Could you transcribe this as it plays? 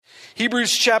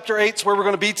Hebrews chapter 8 is where we're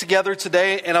going to be together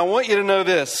today, and I want you to know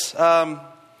this. A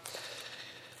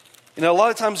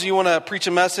lot of times you want to preach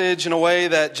a message in a way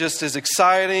that just is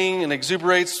exciting and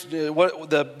exuberates what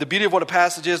the beauty of what a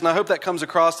passage is, and I hope that comes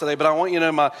across today. But I want you to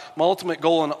know my ultimate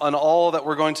goal on all that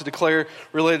we're going to declare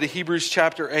related to Hebrews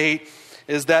chapter 8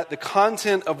 is that the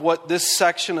content of what this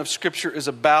section of Scripture is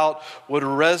about would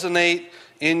resonate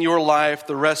in your life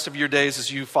the rest of your days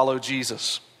as you follow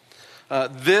Jesus.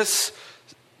 This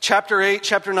Chapter 8,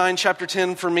 chapter 9, chapter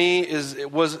 10 for me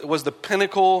was the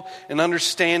pinnacle in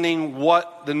understanding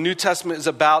what the New Testament is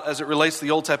about as it relates to the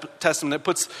Old Testament. It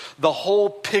puts the whole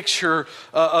picture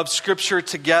of Scripture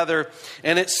together,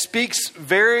 and it speaks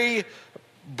very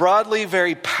broadly,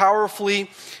 very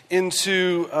powerfully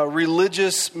into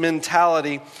religious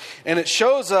mentality. And it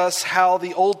shows us how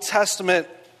the Old Testament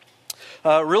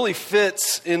really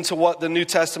fits into what the New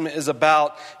Testament is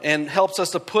about and helps us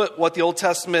to put what the Old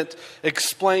Testament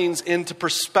explains into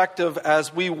perspective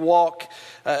as we walk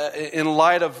in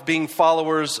light of being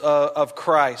followers of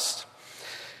Christ.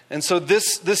 And so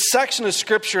this section of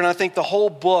Scripture, and I think the whole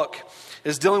book,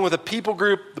 is dealing with a people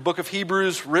group, the book of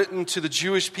Hebrews, written to the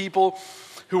Jewish people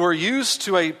who are used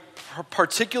to a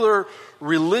particular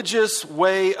religious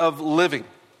way of living.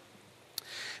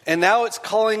 And now it's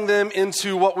calling them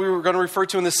into what we were going to refer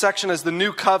to in this section as the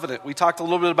New Covenant. We talked a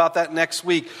little bit about that next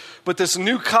week. But this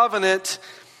New Covenant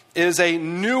is a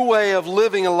new way of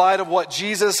living in light of what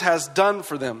Jesus has done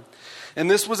for them. And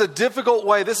this was a difficult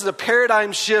way. This is a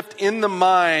paradigm shift in the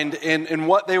mind in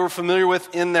what they were familiar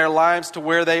with in their lives to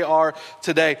where they are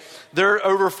today. There are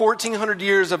over 1,400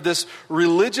 years of this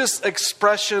religious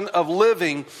expression of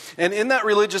living. And in that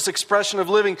religious expression of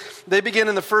living, they begin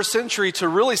in the first century to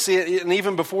really see it, and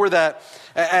even before that,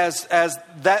 as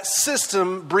that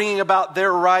system bringing about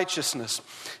their righteousness.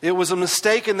 It was a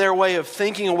mistake in their way of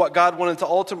thinking of what God wanted to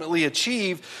ultimately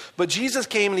achieve. But Jesus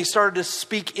came and he started to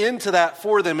speak into that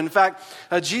for them. In fact,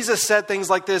 Jesus said things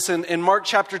like this in Mark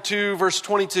chapter 2, verse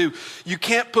 22. You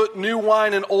can't put new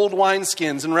wine in old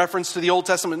wineskins, in reference to the Old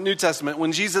Testament and New Testament.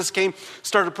 When Jesus came,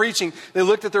 started preaching, they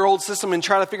looked at their old system and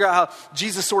tried to figure out how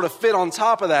Jesus sort of fit on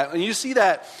top of that. And you see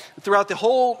that throughout the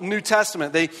whole New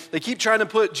Testament. They keep trying to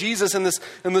put Jesus in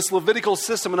this Levitical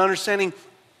system and understanding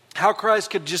how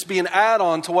Christ could just be an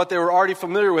add-on to what they were already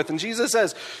familiar with. And Jesus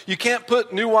says, you can't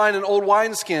put new wine in old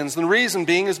wineskins. And the reason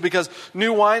being is because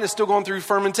new wine is still going through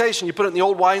fermentation. You put it in the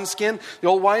old wineskin the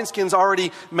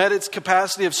already met its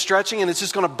capacity of stretching, and it's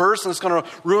just going to burst, and it's going to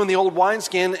ruin the old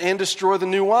wineskin and destroy the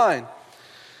new wine.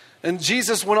 And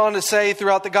Jesus went on to say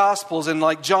throughout the Gospels in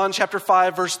like John chapter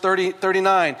 5, verse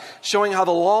 39, showing how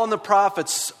the law and the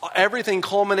prophets, everything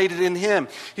culminated in him.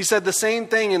 He said the same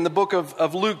thing in the book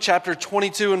of Luke chapter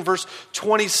 22 and verse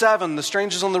 27, the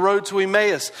strangers on the road to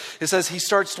Emmaus. It says he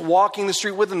starts walking the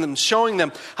street with them, showing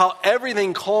them how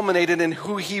everything culminated in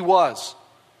who he was.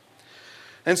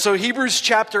 And so Hebrews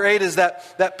chapter 8 is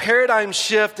that paradigm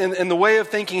shift in the way of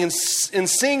thinking and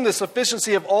seeing the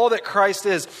sufficiency of all that Christ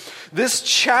is. This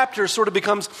chapter sort of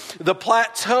becomes the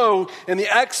plateau and the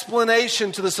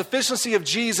explanation to the sufficiency of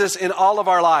Jesus in all of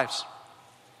our lives.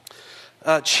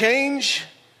 Change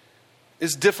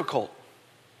is difficult.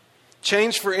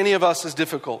 Change for any of us is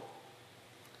difficult.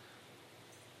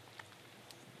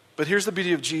 But here's the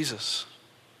beauty of Jesus.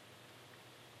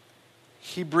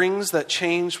 He brings that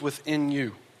change within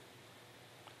you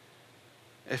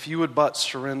if you would but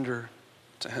surrender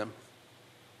to him.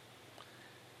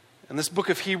 And this book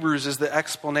of Hebrews is the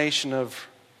explanation of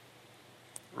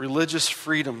religious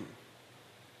freedom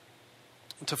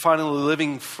to finally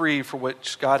living free for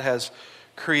which God has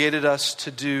created us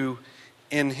to do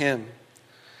in him.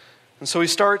 And so he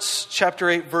starts chapter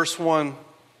 8, verse 1.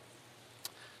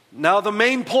 Now the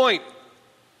main point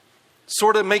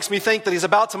sort of makes me think that he's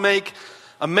about to make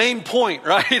a main point,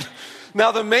 right?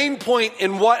 Now the main point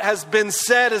in what has been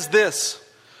said is this.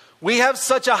 We have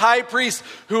such a high priest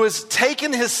who has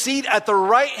taken his seat at the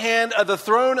right hand of the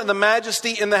throne of the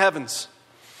majesty in the heavens.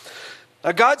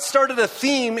 Now God started a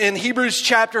theme in Hebrews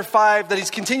chapter 5 that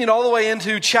he's continued all the way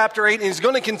into chapter 8, and he's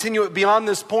going to continue it beyond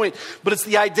this point. But it's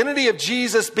the identity of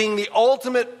Jesus being the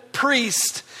ultimate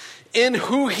priest in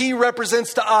who he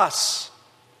represents to us.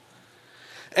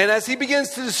 And as he begins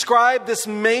to describe this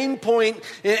main point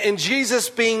in Jesus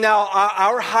being now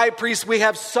our high priest, we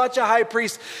have such a high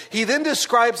priest. He then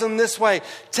describes him this way,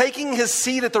 taking his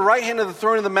seat at the right hand of the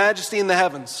throne of the majesty in the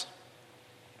heavens.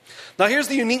 Now here's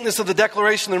the uniqueness of the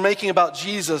declaration they're making about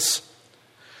Jesus.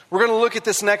 We're going to look at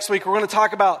this next week. We're going to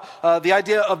talk about the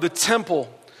idea of the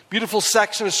temple. Beautiful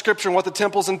section of Scripture and what the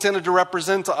temple is intended to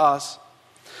represent to us.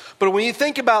 But when you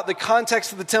think about the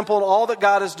context of the temple and all that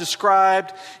God has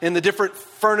described in the different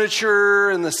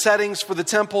furniture and the settings for the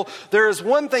temple, there is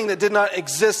one thing that did not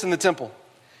exist in the temple.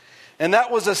 And that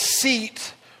was a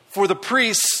seat for the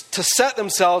priests to set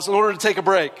themselves in order to take a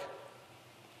break.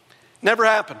 Never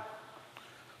happened.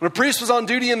 When a priest was on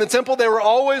duty in the temple, they were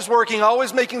always working,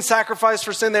 always making sacrifice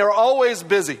for sin. They were always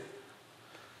busy.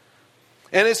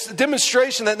 And it's a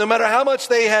demonstration that no matter how much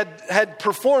they had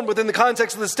performed within the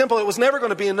context of this temple, it was never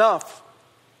going to be enough.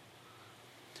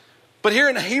 But here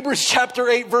in Hebrews chapter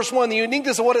 8, verse 1, the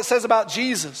uniqueness of what it says about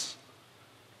Jesus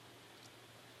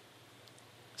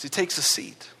is he takes a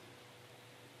seat.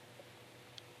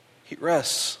 He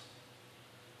rests.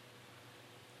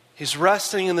 He's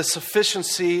resting in the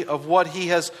sufficiency of what he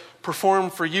has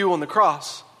performed for you on the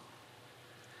cross.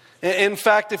 In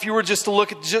fact, if you were just to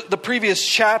look at the previous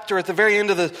chapter at the very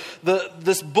end of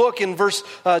this book in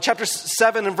chapter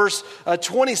 7 and verse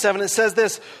 27, it says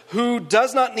this: who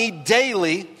does not need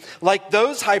daily, like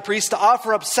those high priests, to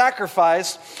offer up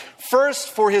sacrifice, first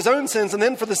for his own sins and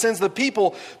then for the sins of the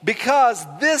people, because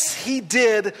this he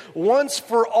did once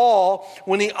for all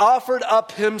when he offered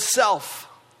up himself.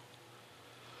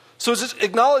 So it's just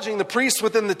acknowledging the priests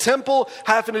within the temple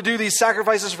having to do these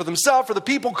sacrifices for themselves, for the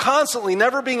people, constantly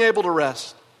never being able to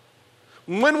rest.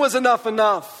 When was enough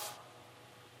enough?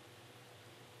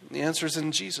 The answer is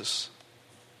in Jesus.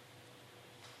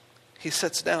 He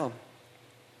sits down.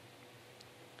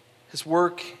 His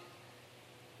work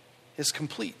is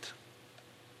complete.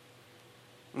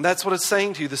 And that's what it's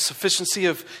saying to you, the sufficiency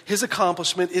of his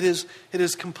accomplishment, it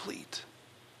is complete.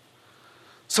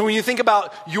 So when you think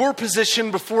about your position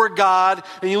before God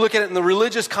and you look at it in the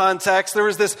religious context, there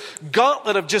is this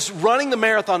gauntlet of just running the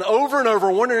marathon over and over,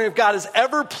 wondering if God is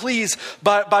ever pleased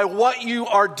by what you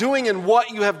are doing and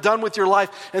what you have done with your life.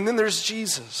 And then there's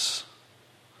Jesus,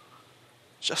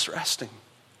 just resting.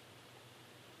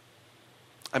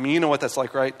 I mean, you know what that's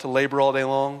like, right? To labor all day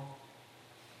long.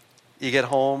 You get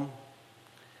home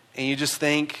and you just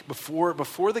think, before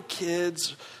the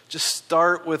kids just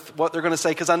start with what they're going to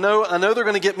say, because I know they're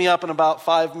going to get me up in about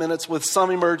 5 minutes with some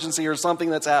emergency or something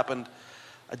that's happened.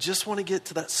 I just want to get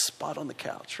to that spot on the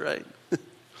couch, right?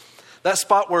 That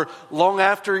spot where long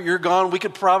after you're gone, we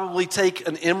could probably take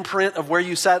an imprint of where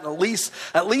you sat, and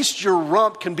at least your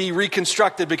rump can be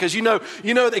reconstructed, because you know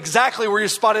exactly where your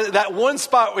spot is. That one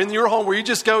spot in your home where you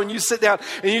just go and you sit down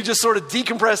and you just sort of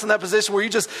decompress in that position where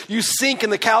you sink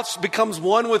and the couch becomes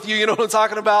one with you. You know what I'm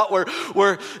talking about?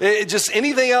 Where it just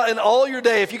anything else in all your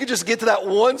day, if you could just get to that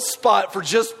one spot for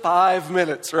just 5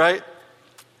 minutes, right?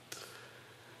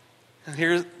 And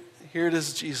here it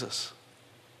is, Jesus.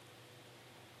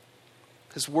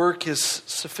 His work is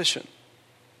sufficient.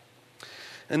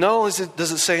 And not only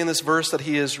does it say in this verse that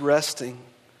he is resting,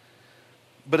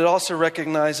 but it also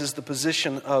recognizes the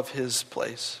position of his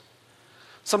place.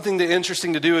 Something that's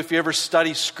interesting to do if you ever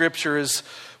study Scripture is,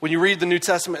 when you read the New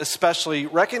Testament especially,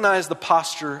 recognize the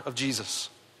posture of Jesus.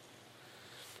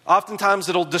 Oftentimes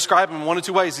it'll describe him in one of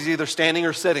two ways. He's either standing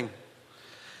or sitting.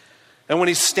 And when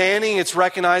he's standing, it's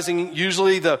recognizing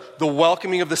usually the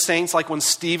welcoming of the saints, like when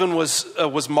Stephen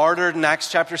was martyred in Acts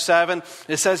chapter 7.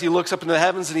 It says he looks up into the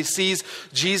heavens and he sees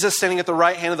Jesus standing at the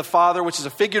right hand of the Father, which is a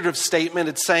figurative statement.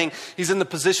 It's saying he's in the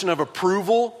position of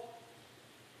approval.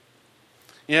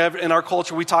 You know, in our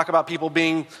culture, we talk about people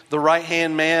being the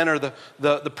right-hand man or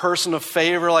the person of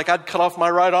favor. Like, I'd cut off my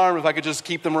right arm if I could just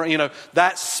keep them,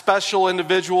 that special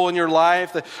individual in your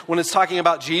life. That when it's talking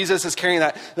about Jesus, is carrying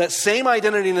that same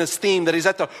identity in his theme, that he's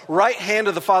at the right hand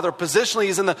of the Father. Positionally,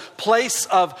 he's in the place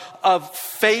of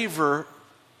favor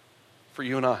for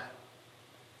you and I.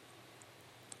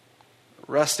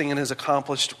 Resting in his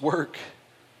accomplished work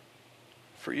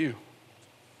for you.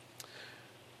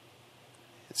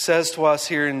 It says to us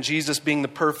here in Jesus being the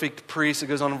perfect priest, it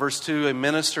goes on in verse 2, a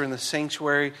minister in the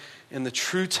sanctuary in the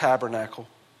true tabernacle,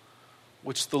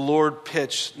 which the Lord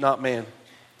pitched, not man.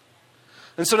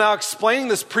 And so now, explaining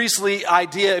this priestly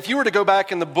idea, if you were to go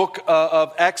back in the book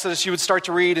of Exodus, you would start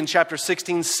to read in chapter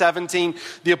 16, 17,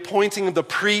 the appointing of the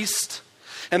priest.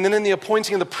 And then in the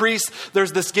appointing of the priest,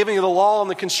 there's this giving of the law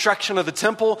and the construction of the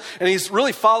temple. And he's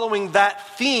really following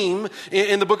that theme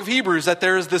in the book of Hebrews, that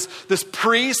there is this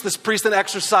priest that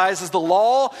exercises the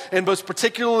law. And most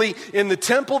particularly in the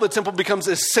temple becomes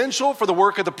essential for the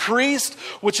work of the priest,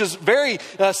 which is very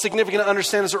significant to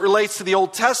understand as it relates to the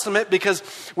Old Testament. Because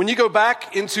when you go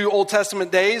back into Old Testament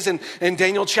days, in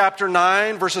Daniel chapter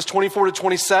 9, verses 24 to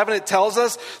 27, it tells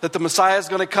us that the Messiah is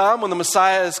going to come. When the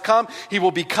Messiah has come, he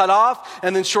will be cut off.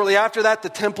 And then shortly after that, the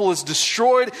temple is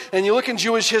destroyed. And you look in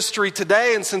Jewish history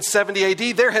today, and since 70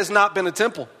 AD, there has not been a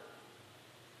temple.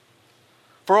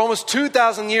 For almost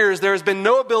 2,000 years, there has been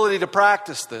no ability to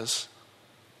practice this.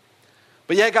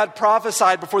 But yet God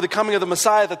prophesied before the coming of the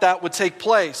Messiah that would take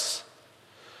place,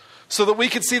 so that we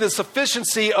could see the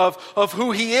sufficiency of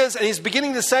who he is. And he's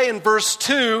beginning to say in verse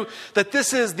 2 that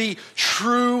this is the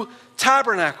true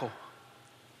tabernacle.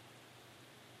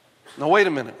 Now wait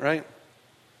a minute, right?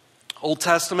 Old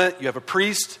Testament, you have a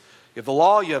priest, you have the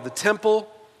law, you have the temple.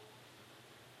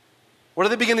 What are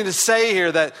they beginning to say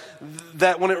here that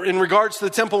in regards to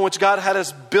the temple in which God had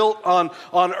us built on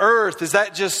earth, is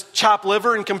that just chopped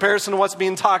liver in comparison to what's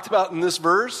being talked about in this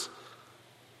verse?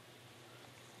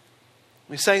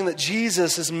 He's saying that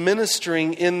Jesus is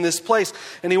ministering in this place.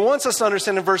 And he wants us to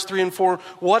understand in verse 3 and 4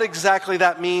 what exactly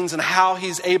that means and how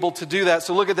he's able to do that.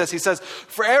 So look at this. He says,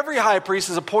 for every high priest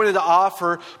is appointed to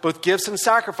offer both gifts and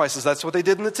sacrifices. That's what they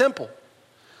did in the temple.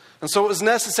 And so it was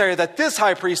necessary that this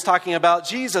high priest, talking about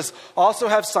Jesus, also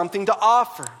have something to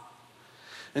offer.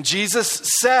 And Jesus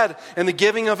said in the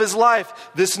giving of his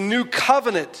life, this new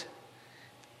covenant,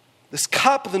 this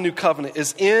cup of the new covenant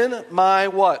is in my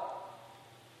what?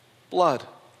 Blood.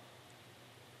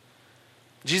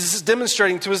 Jesus is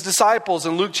demonstrating to his disciples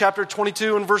in Luke chapter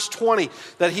 22 and verse 20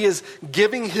 that he is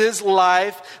giving his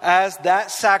life as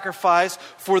that sacrifice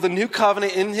for the new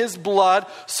covenant in his blood.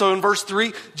 So in verse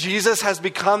 3, Jesus has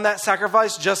become that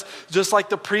sacrifice just like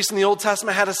the priest in the Old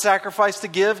Testament had a sacrifice to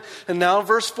give. And now in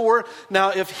verse 4, now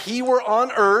if he were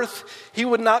on earth, he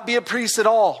would not be a priest at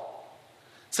all,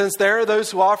 since there are those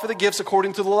who offer the gifts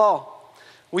according to the law.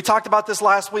 We talked about this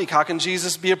last week. How can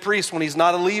Jesus be a priest when he's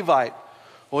not a Levite?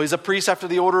 Well, he's a priest after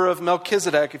the order of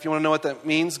Melchizedek. If you want to know what that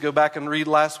means, go back and read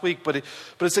last week. But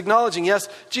it's acknowledging, yes,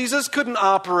 Jesus couldn't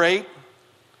operate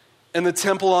in the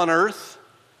temple on earth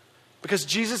because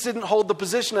Jesus didn't hold the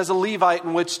position as a Levite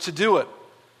in which to do it.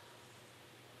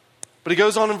 But he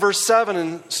goes on in verse 7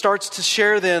 and starts to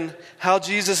share then how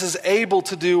Jesus is able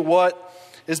to do what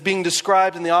is being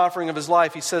described in the offering of his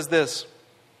life. He says this: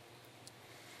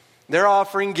 they're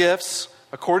offering gifts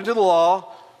according to the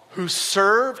law, who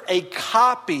serve a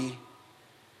copy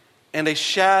and a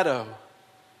shadow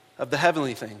of the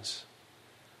heavenly things.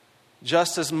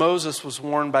 Just as Moses was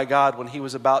warned by God when he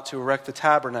was about to erect the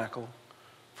tabernacle.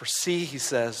 For see, he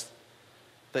says,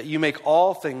 that you make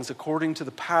all things according to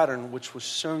the pattern which was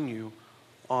shown you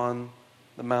on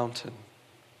the mountain.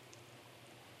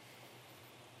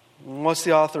 What's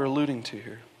the author alluding to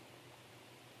here?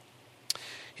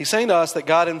 He's saying to us that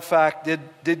God, in fact,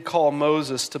 did call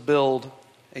Moses to build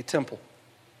a temple.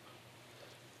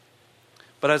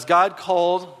 But as God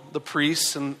called the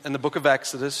priests in the book of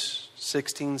Exodus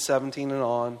 16, 17 and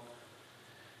on,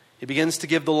 he begins to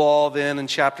give the law then in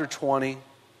chapter 20.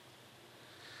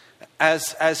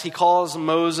 As he calls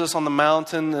Moses on the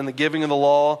mountain and the giving of the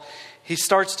law, he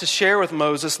starts to share with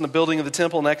Moses in the building of the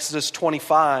temple in Exodus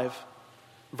 25,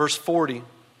 verse 40.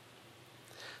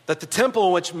 That the temple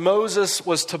in which Moses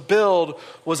was to build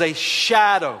was a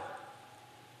shadow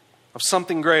of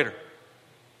something greater.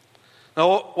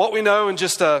 Now, what we know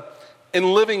in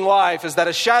living life is that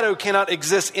a shadow cannot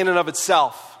exist in and of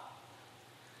itself.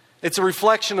 It's a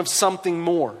reflection of something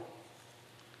more.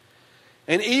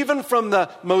 And even from the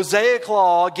Mosaic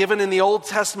law given in the Old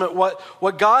Testament,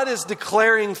 what God is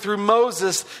declaring through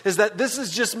Moses is that this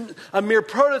is just a mere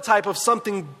prototype of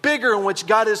something bigger in which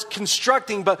God is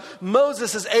constructing, but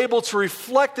Moses is able to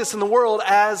reflect this in the world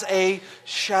as a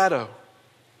shadow.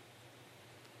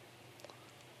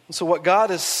 And so what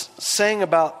God is saying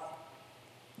about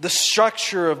the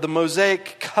structure of the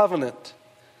Mosaic covenant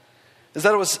is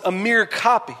that it was a mere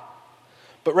copy,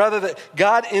 but rather that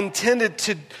God intended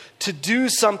to do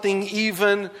something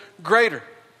even greater.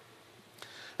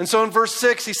 And so in verse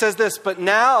 6 he says this, but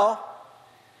now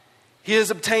he has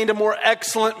obtained a more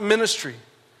excellent ministry,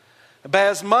 by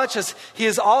as much as he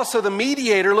is also the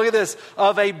mediator, look at this,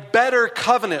 of a better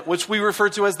covenant, which we refer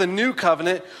to as the new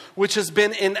covenant, which has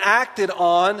been enacted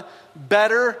on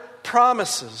better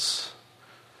promises.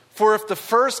 For if the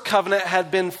first covenant had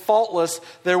been faultless,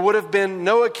 there would have been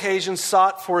no occasion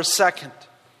sought for a second.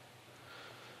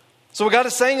 So what God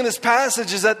is saying in this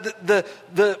passage is that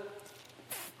the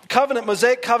covenant,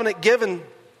 Mosaic covenant given,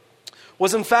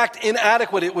 was in fact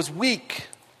inadequate. It was weak.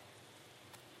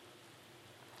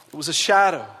 It was a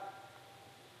shadow.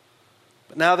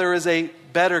 But now there is a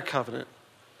better covenant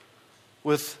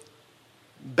with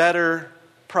better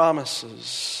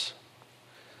promises.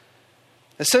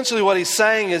 Essentially what he's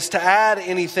saying is to add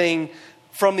anything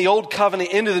from the old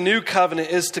covenant into the new covenant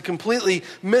is to completely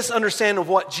misunderstand of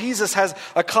what Jesus has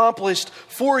accomplished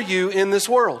for you in this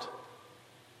world.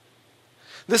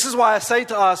 This is why I say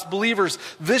to us, believers,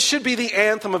 this should be the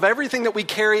anthem of everything that we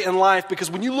carry in life,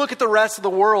 because when you look at the rest of the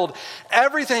world,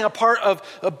 everything apart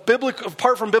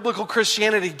from biblical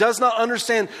Christianity does not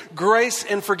understand grace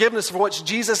and forgiveness for what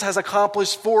Jesus has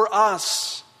accomplished for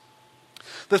us.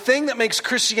 The thing that makes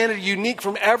Christianity unique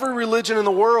from every religion in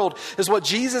the world is what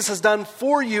Jesus has done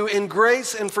for you in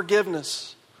grace and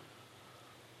forgiveness.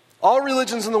 All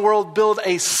religions in the world build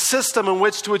a system in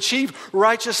which to achieve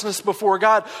righteousness before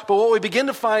God. But what we begin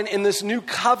to find in this new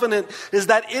covenant is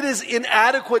that it is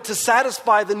inadequate to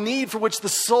satisfy the need for which the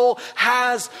soul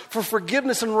has for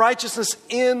forgiveness and righteousness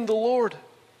in the Lord.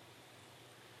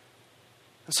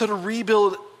 And so to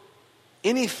rebuild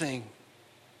anything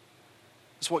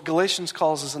is what Galatians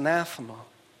calls as anathema.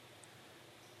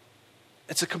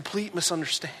 It's a complete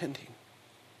misunderstanding.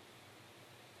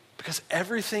 Because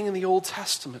everything in the Old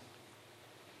Testament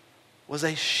was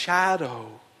a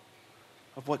shadow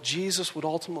of what Jesus would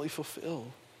ultimately fulfill.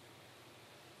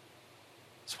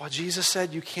 That's why Jesus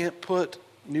said you can't put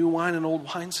new wine in old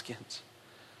wineskins.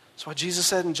 That's why Jesus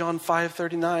said in John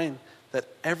 5:39 that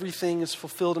everything is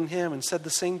fulfilled in him, and said the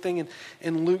same thing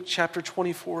in Luke chapter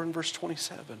 24 and verse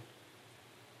 27.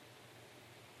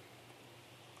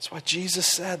 That's why Jesus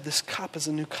said, this cup is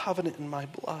a new covenant in my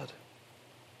blood.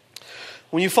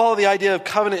 When you follow the idea of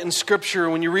covenant in Scripture,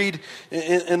 when you read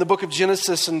in the book of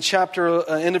Genesis in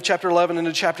end of chapter 11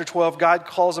 into chapter 12, God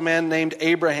calls a man named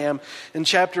Abraham. In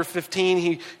chapter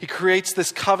 15, he creates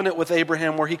this covenant with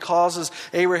Abraham where he causes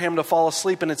Abraham to fall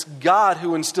asleep, and it's God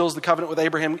who instills the covenant with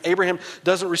Abraham. Abraham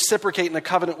doesn't reciprocate in a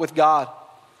covenant with God.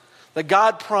 That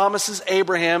God promises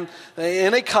Abraham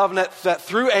in a covenant that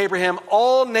through Abraham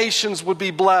all nations would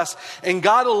be blessed. And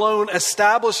God alone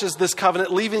establishes this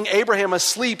covenant, leaving Abraham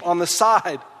asleep on the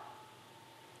side.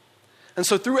 And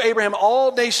so through Abraham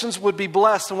all nations would be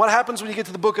blessed. And what happens when you get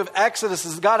to the book of Exodus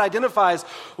is God identifies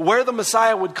where the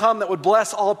Messiah would come that would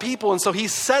bless all people. And so he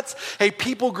sets a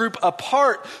people group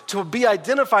apart to be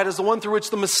identified as the one through which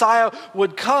the Messiah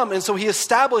would come. And so he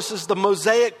establishes the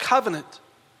Mosaic covenant.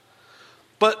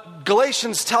 But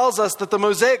Galatians tells us that the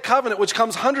Mosaic covenant, which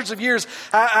comes hundreds of years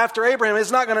after Abraham,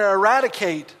 is not going to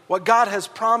eradicate what God has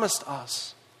promised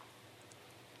us.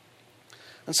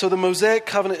 And so the Mosaic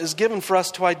covenant is given for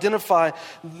us to identify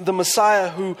the Messiah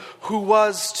who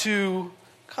was to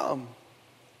come.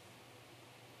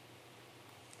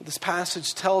 This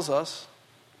passage tells us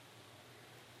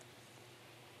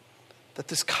that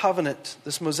this covenant,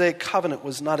 this Mosaic covenant,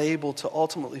 was not able to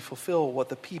ultimately fulfill what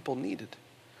the people needed.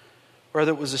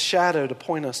 Rather, it was a shadow to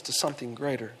point us to something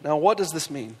greater. Now, what does this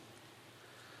mean?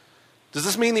 Does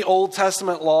this mean the Old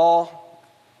Testament law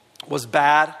was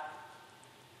bad?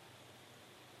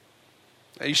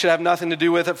 You should have nothing to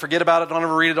do with it. Forget about it. Don't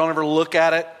ever read it. Don't ever look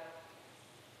at it.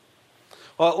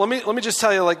 Well, let me just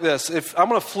tell you like this. If I'm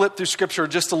going to flip through Scripture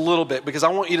just a little bit, because I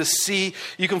want you to see,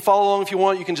 you can follow along if you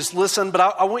want, you can just listen, but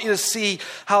I want you to see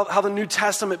how the New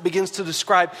Testament begins to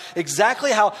describe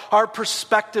exactly how our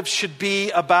perspective should be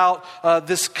about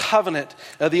this covenant,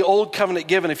 the old covenant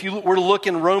given. If you were to look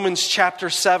in Romans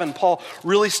chapter 7, Paul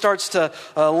really starts to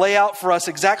lay out for us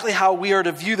exactly how we are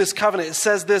to view this covenant. It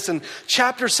says this in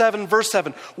chapter 7, verse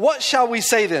 7. What shall we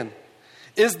say then?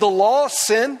 Is the law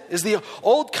sin? Is the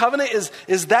old covenant,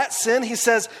 is that sin? He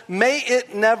says, may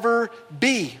it never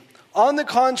be. On the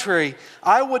contrary,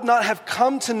 I would not have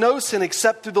come to know sin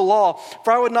except through the law.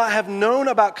 For I would not have known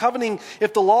about coveting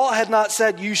if the law had not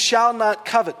said, you shall not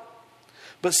covet.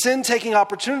 But sin, taking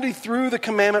opportunity through the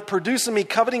commandment, produced in me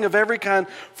coveting of every kind.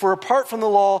 For apart from the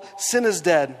law, sin is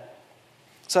dead.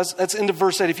 So that's into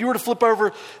verse 8. If you were to flip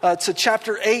over to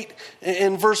chapter 8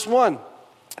 in verse 1.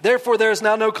 Therefore, there is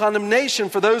now no condemnation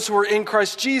for those who are in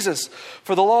Christ Jesus.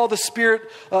 For the law of the Spirit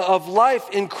of life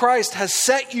in Christ has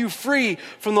set you free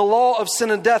from the law of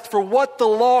sin and death. For what the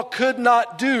law could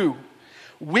not do,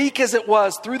 weak as it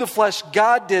was, through the flesh,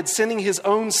 God did, sending his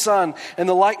own Son in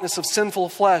the likeness of sinful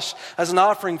flesh as an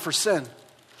offering for sin.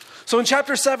 So in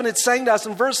chapter 7, it's saying to us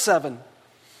in verse 7,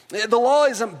 the law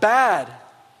isn't bad.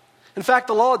 In fact,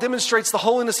 the law demonstrates the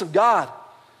holiness of God.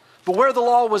 But where the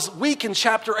law was weak in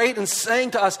chapter 8 and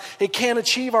saying to us it can't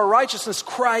achieve our righteousness,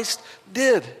 Christ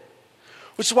did.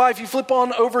 Which is why if you flip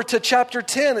on over to chapter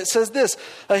 10, it says this.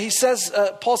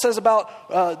 Paul says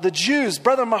about the Jews,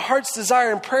 brethren, my heart's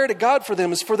desire and prayer to God for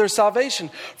them is for their salvation.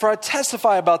 For I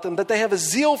testify about them that they have a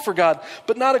zeal for God,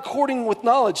 but not according with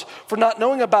knowledge. For not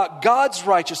knowing about God's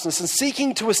righteousness and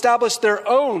seeking to establish their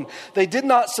own, they did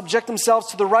not subject themselves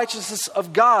to the righteousness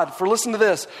of God. For listen to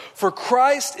this. For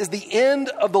Christ is the end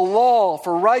of the law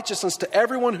for righteousness to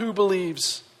everyone who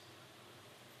believes.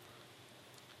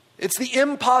 It's the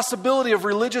impossibility of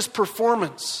religious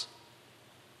performance.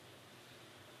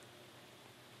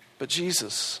 But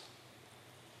Jesus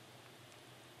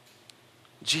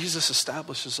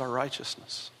establishes our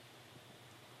righteousness.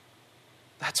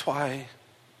 That's why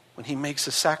when he makes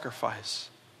a sacrifice,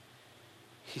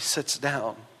 he sits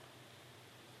down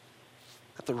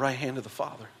at the right hand of the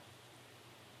Father.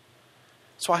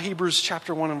 That's why Hebrews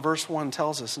chapter 1 and verse 1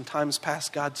 tells us in times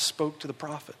past God spoke to the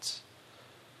prophets,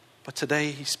 but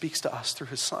today he speaks to us through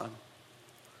his Son.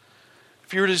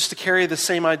 If you were just to carry the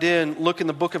same idea and look in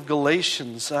the book of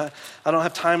Galatians, I don't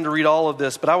have time to read all of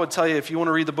this, but I would tell you if you want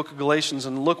to read the book of Galatians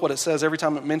and look what it says every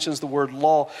time it mentions the word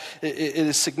law, it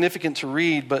is significant to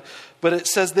read. But it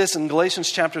says this in Galatians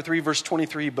chapter 3, verse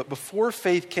 23, but before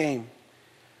faith came,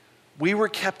 we were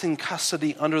kept in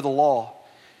custody under the law,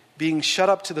 being shut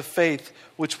up to the faith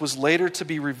which was later to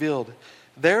be revealed.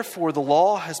 Therefore, the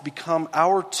law has become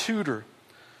our tutor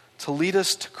to lead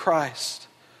us to Christ,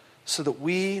 so that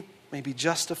we may be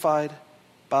justified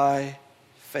by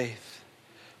faith.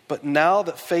 But now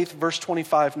that faith, verse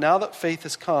 25, now that faith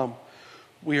has come,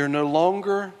 we are no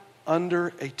longer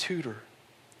under a tutor,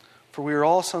 for we are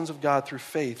all sons of God through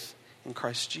faith in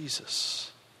Christ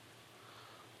Jesus.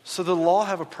 So did the law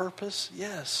have a purpose?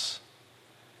 Yes,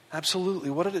 absolutely.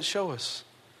 What did it show us?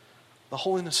 The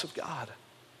holiness of God.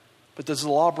 But does the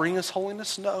law bring us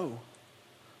holiness? No,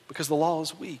 because the law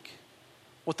is weak.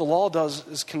 What the law does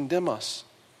is condemn us.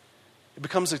 It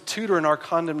becomes a tutor in our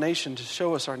condemnation to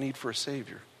show us our need for a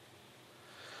Savior.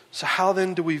 So how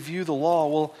then do we view the law?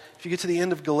 Well, if you get to the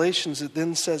end of Galatians, it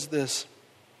then says this.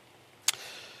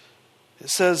 It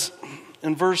says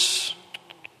in verse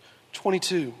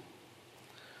 22,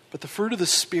 but the fruit of the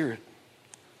Spirit,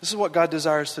 this is what God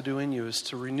desires to do in you, is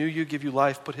to renew you, give you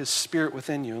life, put his Spirit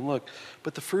within you. And look,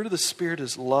 but the fruit of the Spirit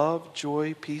is love,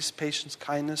 joy, peace, patience,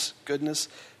 kindness, goodness,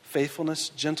 faithfulness,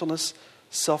 gentleness,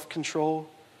 self-control.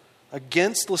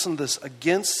 Against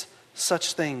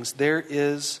such things there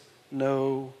is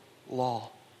no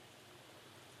law.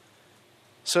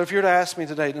 So if you were to ask me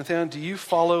today, Nathaniel, do you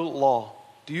follow law?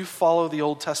 Do you follow the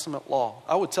Old Testament law?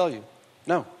 I would tell you,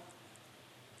 no.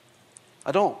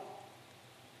 I don't.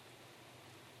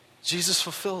 Jesus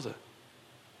fulfilled it.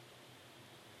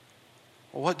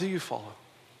 Well, what do you follow?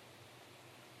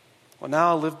 Well,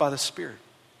 now I live by the Spirit.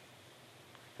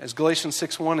 As Galatians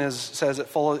 6:1 says,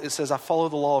 it says, I follow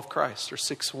the law of Christ, or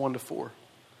 6:1-4.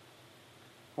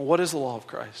 Well, what is the law of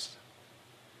Christ?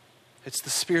 It's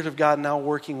the Spirit of God now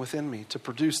working within me to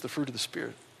produce the fruit of the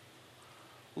Spirit.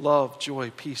 Love,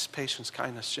 joy, peace, patience,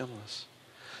 kindness, gentleness.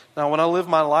 Now, when I live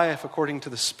my life according to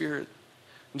the Spirit,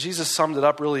 Jesus summed it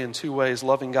up really in two ways,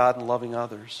 loving God and loving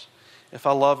others. If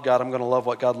I love God, I'm going to love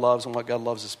what God loves, and what God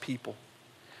loves is people.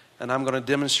 And I'm going to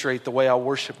demonstrate the way I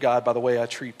worship God by the way I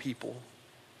treat people.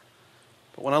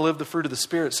 But when I live the fruit of the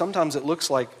Spirit, sometimes it looks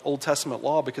like Old Testament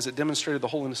law because it demonstrated the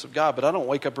holiness of God. But I don't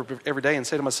wake up every day and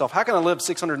say to myself, how can I live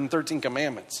 613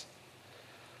 commandments?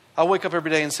 I wake up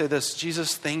every day and say this,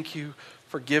 Jesus, thank you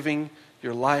for giving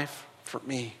your life for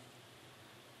me.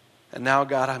 And now,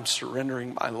 God, I'm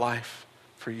surrendering my life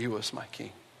for you as my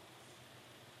King.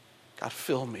 God,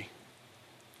 fill me.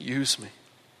 Use me.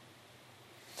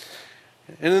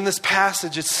 And in this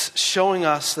passage, it's showing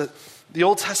us that the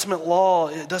Old Testament law,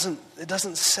 it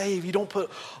doesn't save. You don't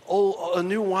put a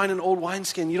new wine in old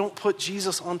wineskin. You don't put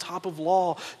Jesus on top of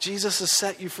law. Jesus has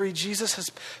set you free. Jesus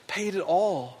has paid it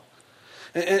all.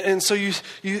 And so you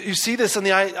see this in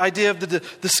the idea of the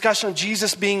discussion of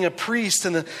Jesus being a priest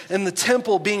and the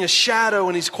temple being a shadow.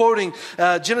 And he's quoting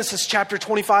Genesis chapter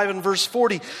 25 and verse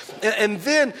 40. And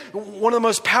then one of the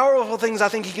most powerful things I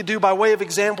think he could do by way of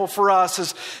example for us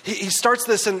is he starts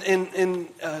this in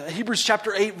Hebrews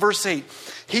chapter 8 verse 8.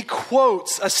 He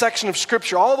quotes a section of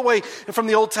scripture all the way from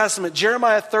the Old Testament,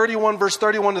 Jeremiah 31 verse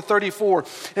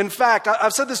 31-34. In fact,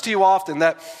 I've said this to you often,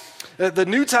 that the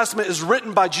New Testament is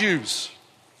written by Jews.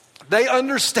 They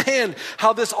understand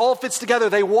how this all fits together.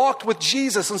 They walked with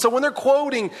Jesus. And so when they're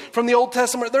quoting from the Old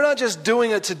Testament, they're not just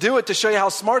doing it to show you how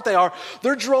smart they are.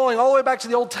 They're drawing all the way back to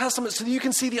the Old Testament so that you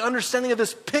can see the understanding of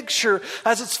this picture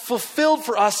as it's fulfilled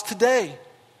for us today.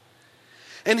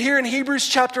 And here in Hebrews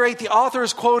chapter 8, the author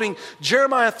is quoting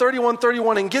Jeremiah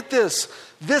 31:31. And get this,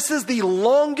 this is the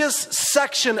longest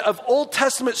section of Old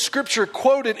Testament scripture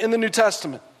quoted in the New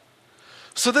Testament.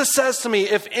 So this says to me,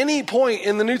 if any point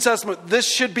in the New Testament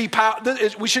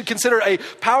we should consider a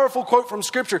powerful quote from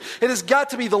Scripture, it has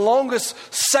got to be the longest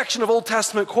section of Old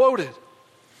Testament quoted.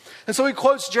 And so he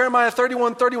quotes Jeremiah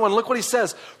 31:31. Look what he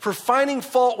says. For finding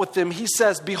fault with them, he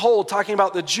says, behold, talking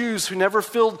about the Jews who never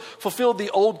fulfilled the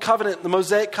old covenant, the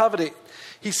Mosaic covenant.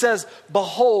 He says,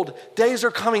 behold, days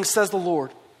are coming, says the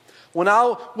Lord, when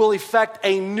I will effect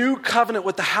a new covenant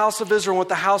with the house of Israel and with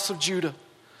the house of Judah.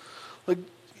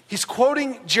 He's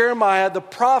quoting Jeremiah, the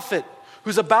prophet,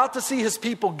 who's about to see his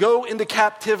people go into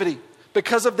captivity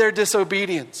because of their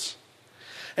disobedience.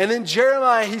 And in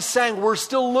Jeremiah, he's saying we're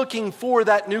still looking for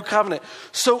that new covenant.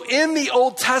 So in the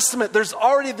Old Testament, there's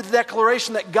already the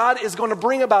declaration that God is going to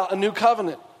bring about a new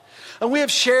covenant. And we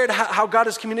have shared how God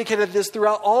has communicated this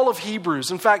throughout all of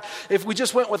Hebrews. In fact, if we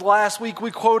just went with last week, we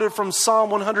quoted from Psalm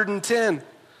 110,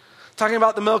 talking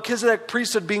about the Melchizedek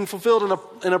priesthood being fulfilled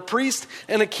in a priest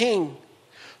and a king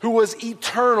who was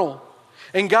eternal.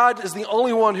 And God is the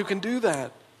only one who can do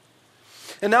that.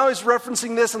 And now he's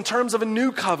referencing this in terms of a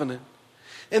new covenant.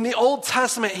 In the Old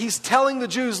Testament, he's telling the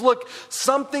Jews, look,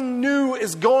 something new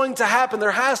is going to happen.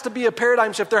 There has to be a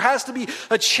paradigm shift. There has to be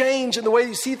a change in the way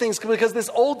you see things, because this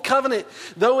old covenant,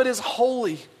 though it is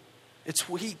holy, it's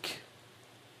weak.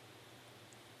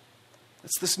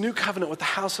 It's this new covenant with the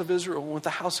house of Israel, with the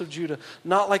house of Judah,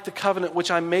 not like the covenant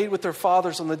which I made with their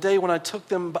fathers on the day when I took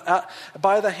them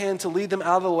by the hand to lead them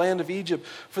out of the land of Egypt.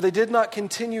 For they did not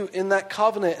continue in that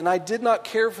covenant, and I did not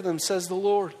care for them, says the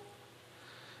Lord.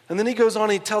 And then he goes on,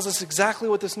 he tells us exactly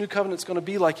what this new covenant is going to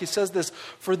be like. He says this,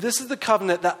 for this is the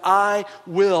covenant that I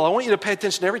will. I want you to pay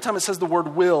attention every time it says the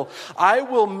word will. I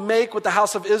will make with the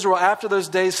house of Israel after those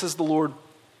days, says the Lord.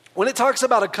 When it talks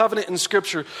about a covenant in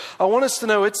Scripture, I want us to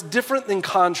know it's different than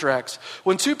contracts.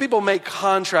 When two people make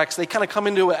contracts, they kind of come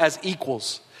into it as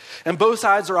equals. And both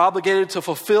sides are obligated to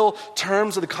fulfill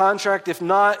terms of the contract. If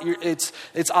not, it's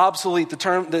obsolete. The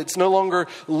term, it's no longer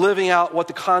living out what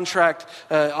the contract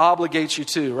obligates you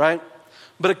to, right?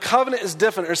 But a covenant is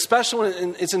different, especially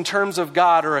when it's in terms of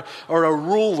God or a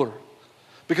ruler.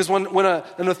 Because when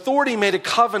an authority made a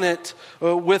covenant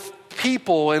with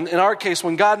people, and in our case,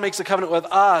 when God makes a covenant with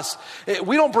us,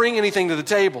 we don't bring anything to the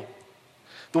table.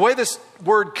 The way this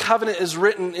word covenant is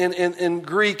written in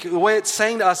Greek, the way it's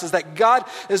saying to us is that God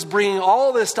is bringing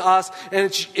all this to us,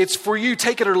 and it's for you,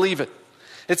 take it or leave it.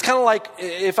 It's kind of like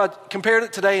if I compared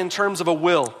it today in terms of a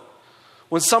will.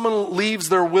 When someone leaves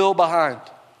their will behind,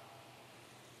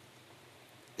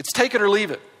 it's take it or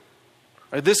leave it.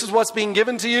 Right, this is what's being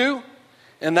given to you,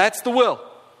 and that's the will.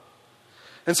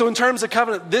 And so in terms of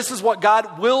covenant, this is what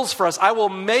God wills for us. I will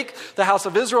make the house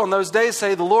of Israel in those days,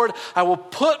 say the Lord, I will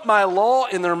put my law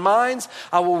in their minds.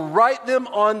 I will write them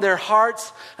on their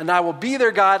hearts, and I will be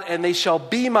their God, and they shall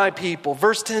be my people.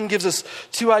 Verse 10 gives us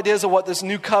two ideas of what this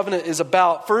new covenant is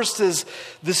about. First is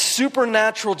the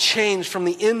supernatural change from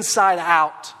the inside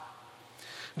out.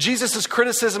 Jesus'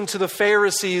 criticism to the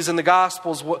Pharisees in the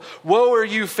Gospels, woe are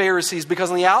you Pharisees,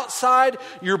 because on the outside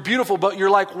you're beautiful, but you're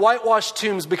like whitewashed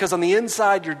tombs because on the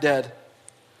inside you're dead.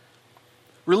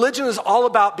 Religion is all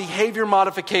about behavior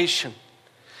modification.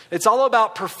 It's all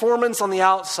about performance on the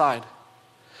outside.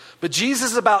 But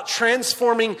Jesus is about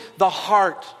transforming the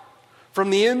heart from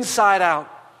the inside out.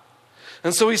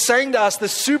 And so he's saying to us the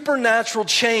supernatural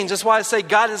change. That's why I say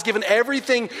God has given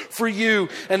everything for you.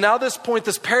 And now this point,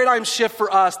 this paradigm shift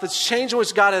for us, this change in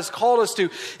which God has called us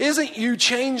to, isn't you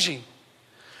changing.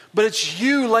 But it's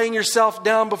you laying yourself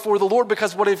down before the Lord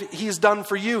because what he's done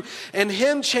for you. And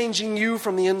him changing you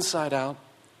from the inside out.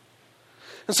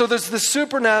 And so there's this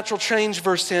supernatural change,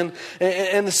 verse 10.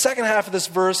 And the second half of this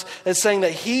verse is saying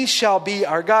that he shall be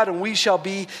our God and we shall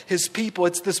be his people.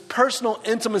 It's this personal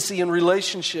intimacy and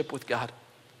relationship with God.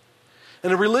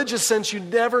 In a religious sense, you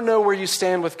never know where you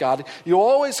stand with God. You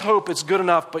always hope it's good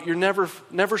enough, but you're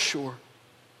never sure.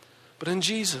 But in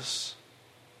Jesus,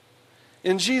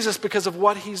 because of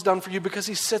what he's done for you, because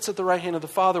he sits at the right hand of the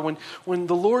Father, when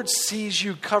the Lord sees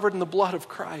you covered in the blood of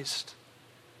Christ,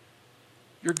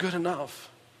 you're good enough.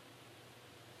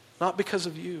 Not because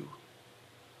of you,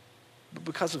 but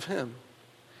because of him.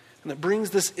 And it brings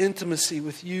this intimacy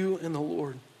with you and the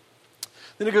Lord.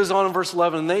 Then it goes on in verse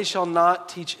 11, and they shall not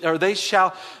teach everyone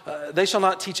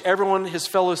his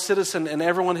fellow citizen and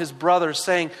everyone his brother,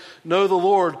 saying, know the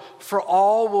Lord, for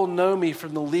all will know me,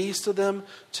 from the least of them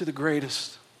to the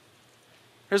greatest.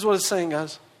 Here's what it's saying,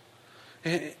 guys.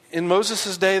 In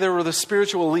Moses' day, there were the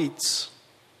spiritual elites.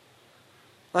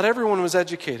 Not everyone was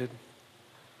educated,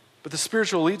 but the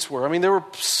spiritual elites were. I mean, there were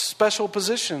special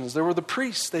positions. There were the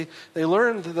priests. They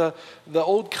learned the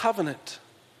old covenant.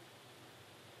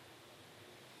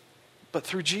 But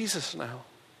through Jesus now,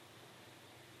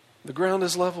 the ground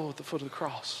is level at the foot of the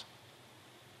cross.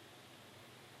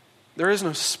 There is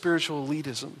no spiritual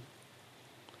elitism.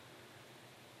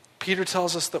 Peter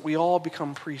tells us that we all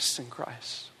become priests in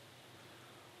Christ.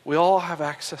 We all have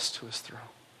access to his throne.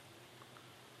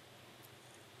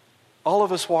 All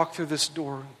of us walk through this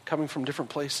door coming from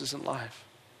different places in life.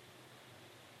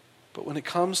 But when it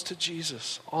comes to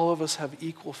Jesus, all of us have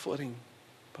equal footing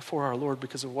before our Lord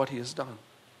because of what he has done.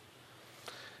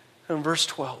 And verse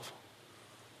 12,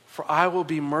 For I will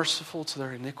be merciful to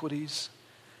their iniquities,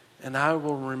 and I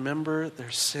will remember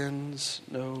their sins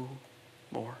no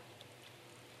more.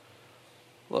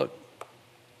 Look,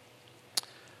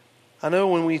 I know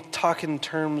when we talk in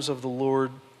terms of the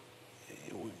Lord,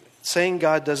 saying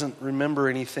God doesn't remember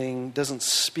anything doesn't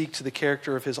speak to the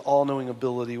character of his all-knowing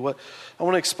ability. I want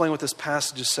to explain what this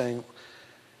passage is saying.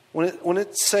 When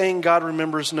it's saying God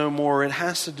remembers no more, it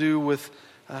has to do with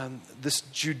this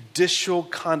judicial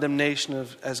condemnation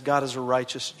as God is a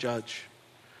righteous judge.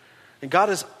 And God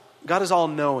is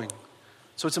all-knowing,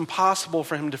 so it's impossible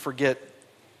for him to forget.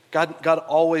 God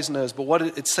always knows. But what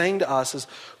it's saying to us is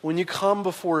when you come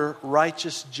before a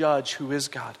righteous judge who is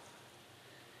God,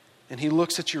 and he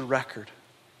looks at your record.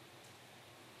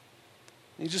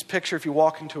 You just picture if you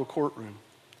walk into a courtroom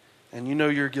and you know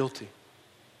you're guilty.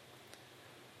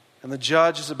 And the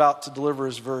judge is about to deliver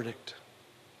his verdict.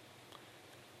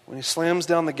 When he slams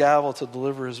down the gavel to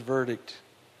deliver his verdict,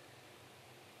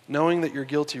 knowing that you're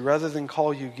guilty, rather than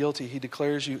call you guilty, he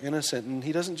declares you innocent. And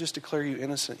he doesn't just declare you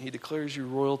innocent, he declares you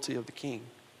royalty of the King.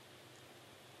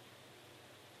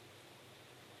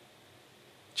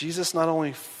 Jesus not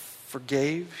only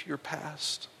forgave your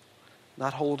past,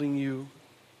 not holding you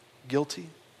guilty,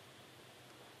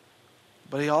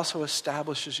 but he also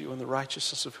establishes you in the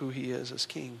righteousness of who he is as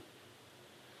King.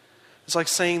 It's like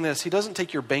saying this: he doesn't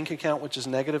take your bank account, which is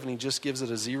negative, and he just gives it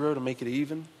a 0 to make it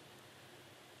even,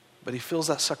 but he fills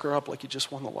that sucker up like you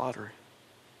just won the lottery.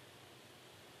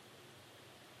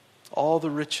 All the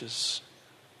riches,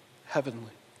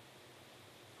 heavenly,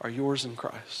 are yours in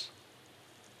Christ.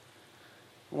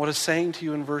 What it's saying to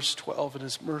you in verse 12, in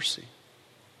his mercy,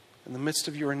 in the midst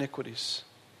of your iniquities,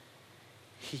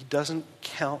 he doesn't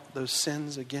count those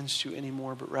sins against you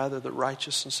anymore, but rather the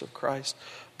righteousness of Christ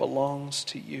belongs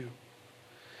to you.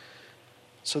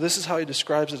 So this is how he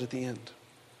describes it at the end.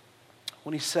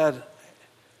 When he said,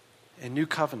 a new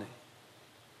covenant,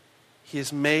 he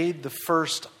has made the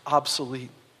first obsolete.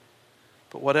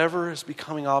 But whatever is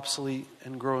becoming obsolete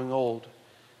and growing old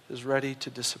is ready to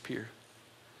disappear.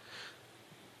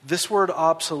 This word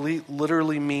obsolete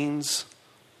literally means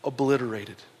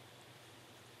obliterated.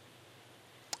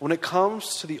 When it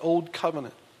comes to the old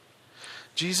covenant,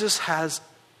 Jesus has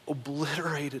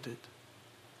obliterated it.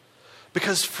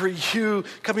 Because for you,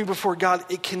 coming before God,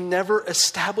 it can never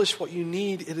establish what you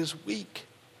need. It is weak.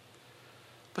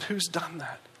 But who's done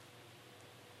that?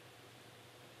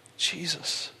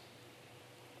 Jesus.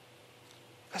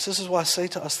 This is why I say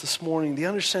to us this morning, the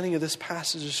understanding of this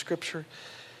passage of Scripture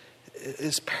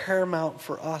is paramount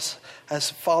for us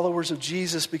as followers of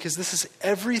Jesus, because this is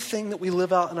everything that we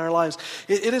live out in our lives.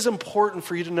 It is important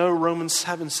for you to know Romans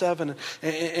 7:7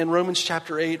 and Romans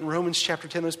chapter 8 and Romans chapter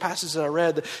 10, those passages that I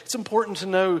read. It's important to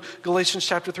know Galatians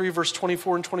chapter 3, verse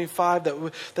 24 and 25,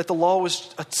 that the law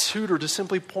was a tutor to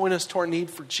simply point us to our need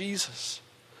for Jesus.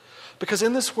 Because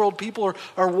in this world, people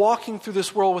are walking through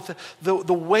this world with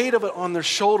the weight of it on their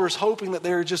shoulders, hoping that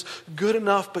they're just good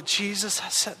enough, but Jesus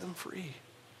has set them free.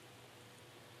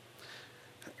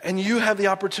 And you have the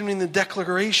opportunity in the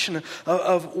declaration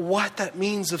of what that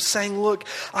means, of saying, look,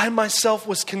 I myself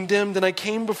was condemned and I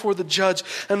came before the judge.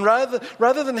 And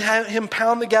rather than have him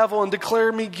pound the gavel and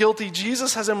declare me guilty,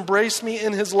 Jesus has embraced me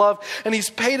in his love and he's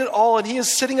paid it all, and he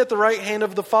is sitting at the right hand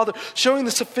of the Father, showing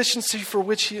the sufficiency for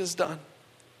which he has done.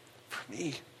 For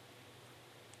me.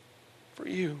 For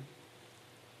you.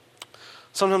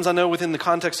 Sometimes I know within the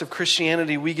context of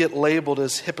Christianity, we get labeled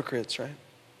as hypocrites, right?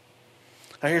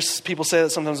 I hear people say that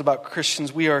sometimes about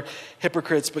Christians, we are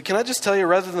hypocrites. But can I just tell you,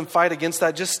 rather than fight against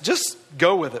that, just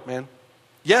go with it, man.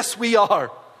 Yes, we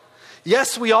are.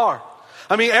 Yes, we are.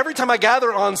 I mean, every time I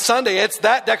gather on Sunday, it's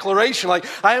that declaration. Like,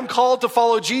 I am called to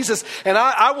follow Jesus. And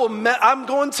I'm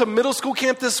going to middle school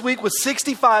camp this week with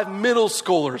 65 middle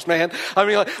schoolers, man. I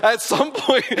mean, like, at some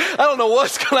point, I don't know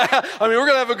what's going to happen. I mean, we're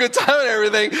going to have a good time and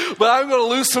everything, but I'm going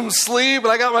to lose some sleep,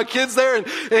 and I got my kids there.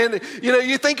 And you know,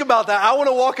 you think about that. I want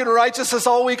to walk in righteousness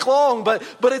all week long, but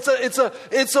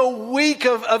it's a week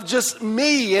of just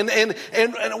me. And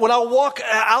when I walk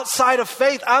outside of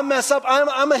faith, I mess up.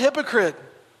 I'm a hypocrite.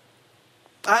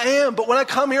 I am, but when I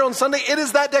come here on Sunday, it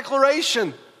is that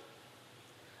declaration.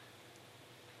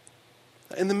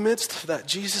 In the midst of that,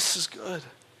 Jesus is good.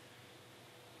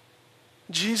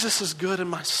 Jesus is good, and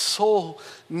my soul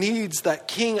needs that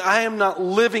King. I am not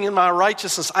living in my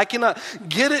righteousness. I cannot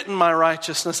get it in my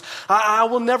righteousness. I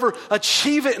will never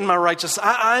achieve it in my righteousness.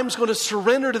 I'm going to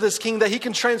surrender to this King that he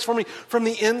can transform me from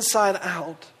the inside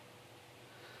out.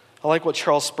 I like what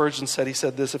Charles Spurgeon said. He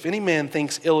said this: if any man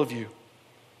thinks ill of you,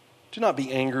 do not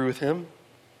be angry with him,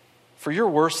 for you're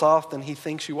worse off than he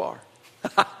thinks you are.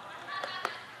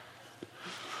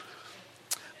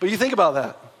 But you think about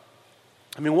that.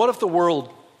 I mean, what if the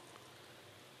world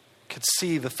could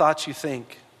see the thoughts you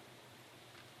think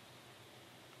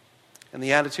and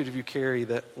the attitude of you carry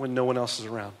that when no one else is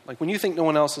around? Like when you think no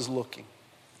one else is looking,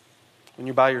 when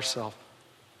you're by yourself.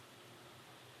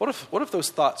 What if those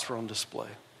thoughts were on display?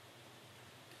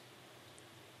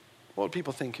 What would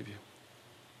people think of you?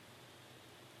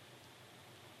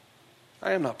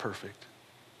 I am not perfect.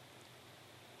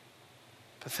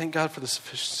 But thank God for the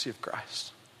sufficiency of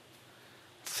Christ.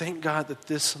 Thank God that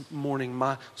this morning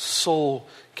my soul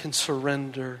can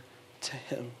surrender to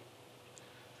Him.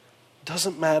 It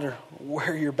doesn't matter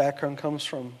where your background comes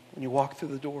from when you walk through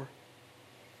the door.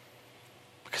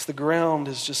 Because the ground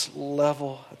is just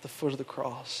level at the foot of the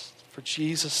cross. For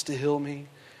Jesus to heal me,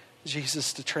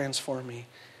 Jesus to transform me,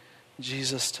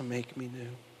 Jesus to make me new.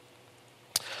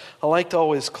 I like to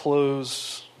always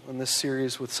close on this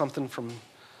series with something from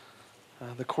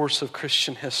the course of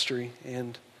Christian history.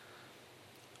 And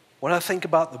when I think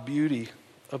about the beauty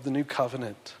of the new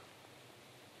covenant,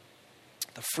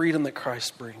 the freedom that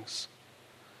Christ brings,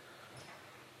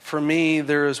 for me,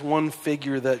 there is one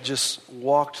figure that just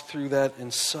walked through that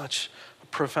in such a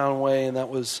profound way, and that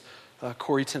was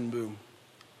Corrie ten Boom.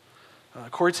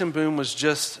 Corrie ten Boom was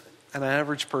just an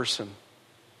average person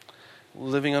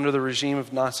living under the regime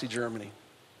of Nazi Germany.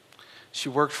 She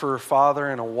worked for her father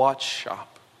in a watch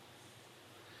shop.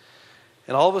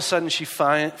 And all of a sudden, she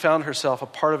found herself a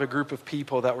part of a group of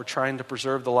people that were trying to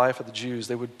preserve the life of the Jews.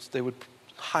 They would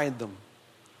hide them.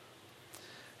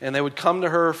 And they would come to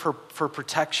her for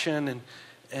protection,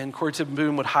 and Corrie ten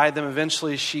Boom would hide them.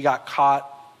 Eventually, she got caught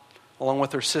along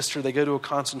with her sister. They go to a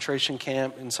concentration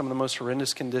camp in some of the most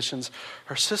horrendous conditions.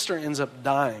 Her sister ends up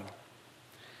dying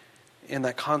in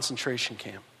that concentration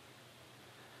camp.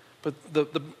 But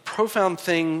the profound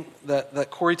thing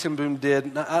that Corrie ten Boom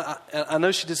did, I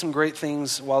know she did some great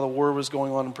things while the war was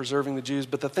going on and preserving the Jews,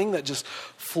 but the thing that just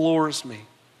floors me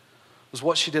was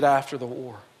what she did after the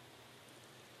war.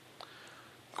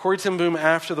 Corrie ten Boom,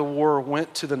 after the war,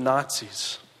 went to the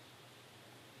Nazis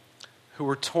who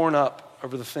were torn up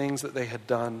over the things that they had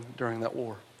done during that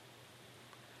war.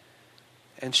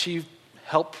 And she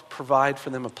helped provide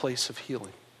for them a place of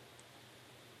healing.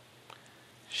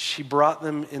 She brought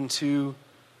them into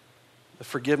the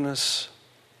forgiveness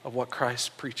of what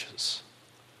Christ preaches.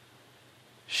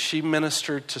 She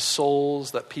ministered to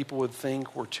souls that people would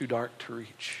think were too dark to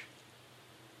reach.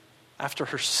 After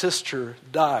her sister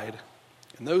died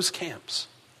in those camps,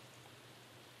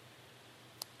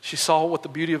 she saw what the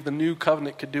beauty of the new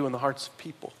covenant could do in the hearts of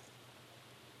people.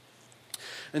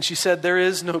 And she said, there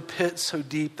is no pit so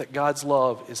deep that God's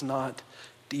love is not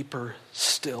deeper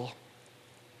still.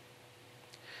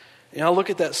 And I look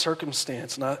at that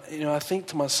circumstance and I think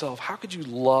to myself, how could you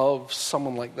love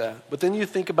someone like that? But then you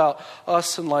think about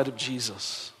us in light of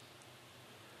Jesus.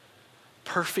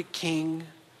 Perfect King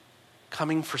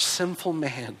coming for sinful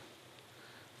man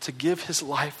to give his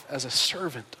life as a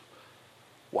servant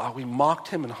while we mocked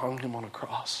him and hung him on a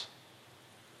cross.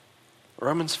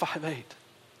 Romans 5:8.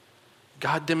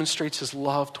 God demonstrates his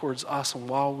love towards us, and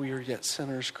while we are yet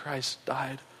sinners, Christ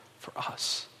died for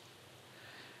us.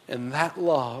 And that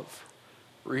love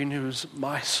renews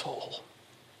my soul.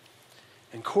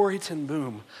 And Corrie ten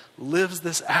Boom lives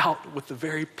this out with the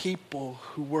very people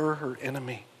who were her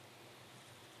enemy.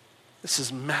 This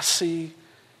is messy.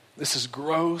 This is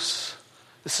gross.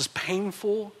 This is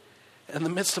painful. In the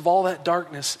midst of all that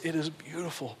darkness, it is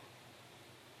beautiful.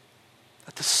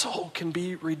 That the soul can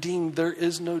be redeemed. There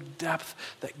is no depth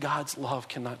that God's love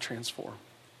cannot transform.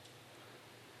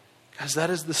 Guys, that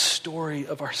is the story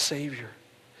of our Savior.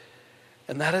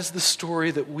 And that is the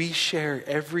story that we share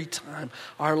every time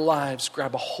our lives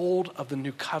grab a hold of the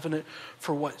new covenant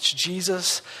for what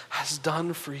Jesus has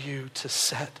done for you to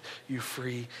set you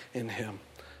free in him.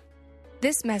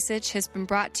 This message has been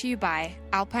brought to you by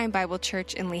Alpine Bible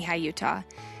Church in Lehi, Utah.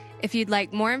 If you'd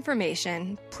like more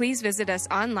information, please visit us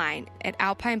online at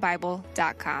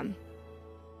alpinebible.com.